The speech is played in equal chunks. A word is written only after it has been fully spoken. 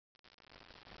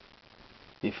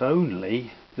If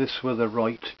only this were the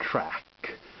right track,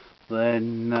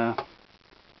 then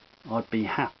I'd be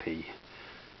happy.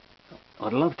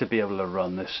 I'd love to be able to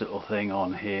run this little thing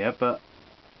on here, but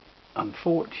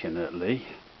unfortunately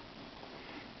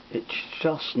it's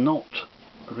just not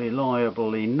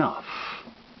reliable enough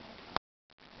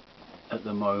at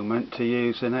the moment to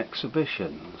use in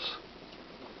exhibitions.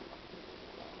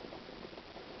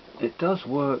 It does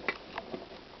work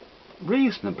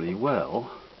reasonably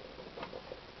well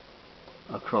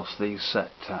across these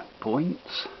set tack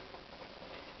points.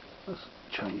 Let's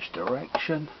change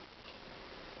direction.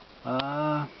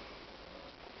 But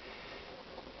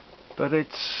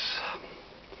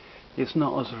it's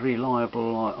not as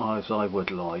reliable as I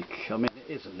would like. I mean,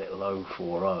 it is a little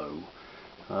W4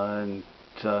 and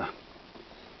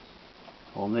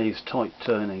on these tight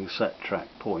turning set track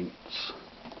points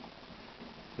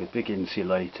with big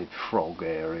insulated frog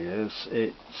areas,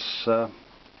 it's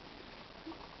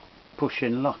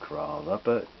pushing luck rather,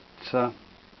 but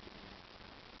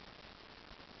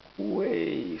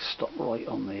we stop right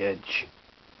on the edge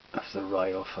of the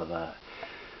rail for that.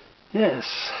 Yes,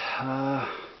 I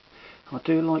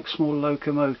do like small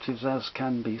locomotives, as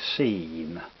can be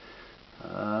seen.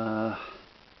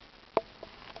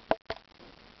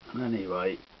 And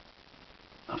anyway,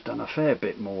 I've done a fair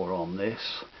bit more on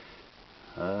this,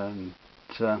 and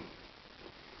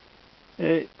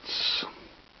it's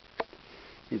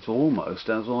almost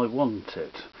as I want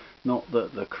it. Not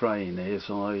that the crane is.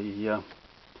 I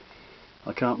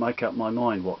can't make up my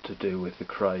mind what to do with the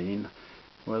crane,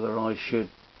 whether I should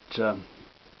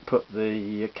put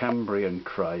the Cambrian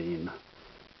crane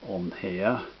on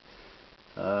here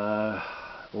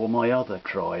or my other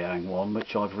Triang one,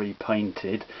 which I've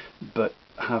repainted but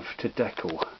have to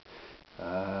decal.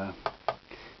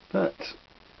 But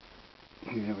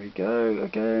here we go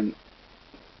again.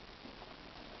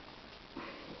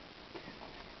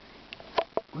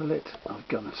 Will it? I've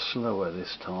gone slower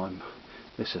this time.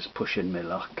 This is pushing me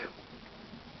luck.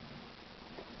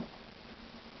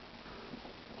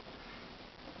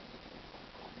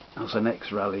 As an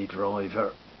ex-rally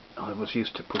driver, I was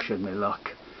used to pushing me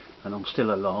luck, and I'm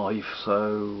still alive,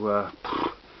 so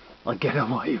I get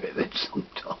away with it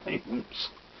sometimes.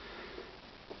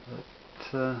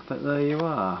 But there you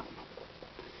are.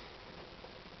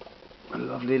 A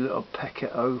lovely little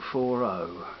Peckett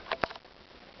 040.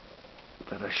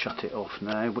 Better shut it off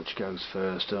now. Which goes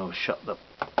first? I'll shut the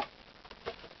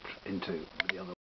into the other